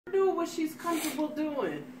Do what she's comfortable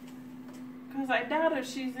doing. Because I doubt if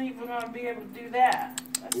she's even going to be able to do that.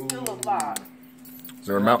 That's still a lot. Is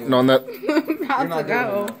there a mountain on that? How's it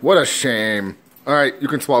go? What a shame. All right, you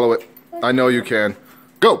can swallow it. I know you can.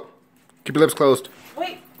 Go. Keep your lips closed.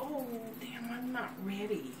 Wait. Oh, damn, I'm not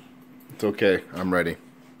ready. It's okay. I'm ready.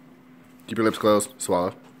 Keep your lips closed.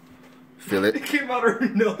 Swallow. Feel it. It came out her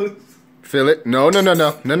nose. Feel it. No.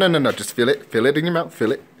 Just feel it. Feel it in your mouth.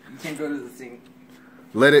 Feel it. You can't go to the sink.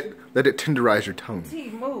 Let it tenderize your tongue. T,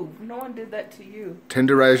 move. No one did that to you.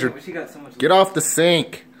 Tenderize your. She got so much. Get off the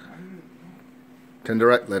sink.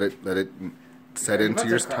 Tenderize. Let it set into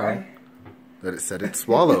your tongue. Let it set it.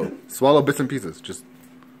 Swallow. Swallow bits and pieces. Just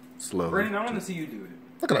slowly. Brandon, I want to see you do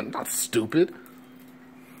it. Not stupid.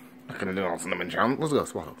 Not gonna do all cinnamon jam. Let's go.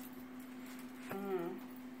 Swallow.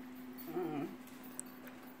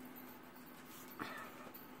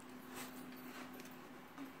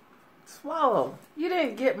 Swallow. You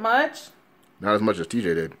didn't get much. Not as much as TJ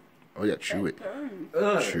did. Oh yeah, chew it.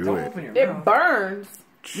 Ugh, Chew don't it. open your It mouth. burns.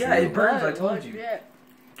 Chew. Yeah, it burns. I told you.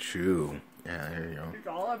 Chew. Yeah, there you go. It's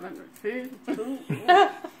all I've ever seen.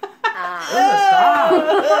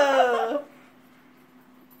 Stop.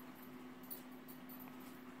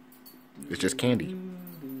 It's just candy.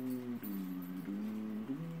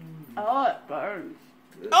 Oh, it burns.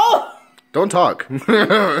 Oh! Don't talk.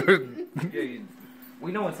 Yeah,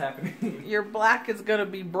 we know what's happening. Your black is going to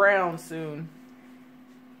be brown soon.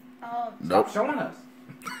 Oh, Nope. Stop showing us.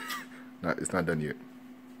 It's not done yet.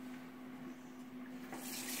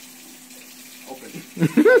 Open.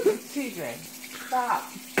 TJ, stop.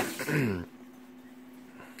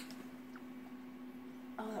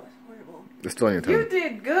 oh, that was horrible. It's still on your You tongue.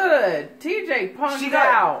 did good. TJ punked She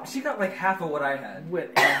out. got like half of what I had.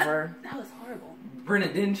 Whatever. That was horrible.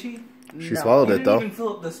 Brennan, didn't she? She No. swallowed You it didn't though. even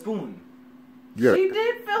fill up the spoon. Yeah. She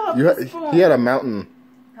did fill up the spoon. He had a mountain.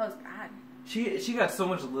 That was bad. She got so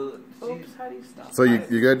much little. Oops, how do you stop? So you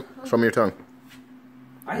good? Show me your tongue.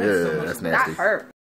 I had so Yeah, much. that's That nasty. hurt.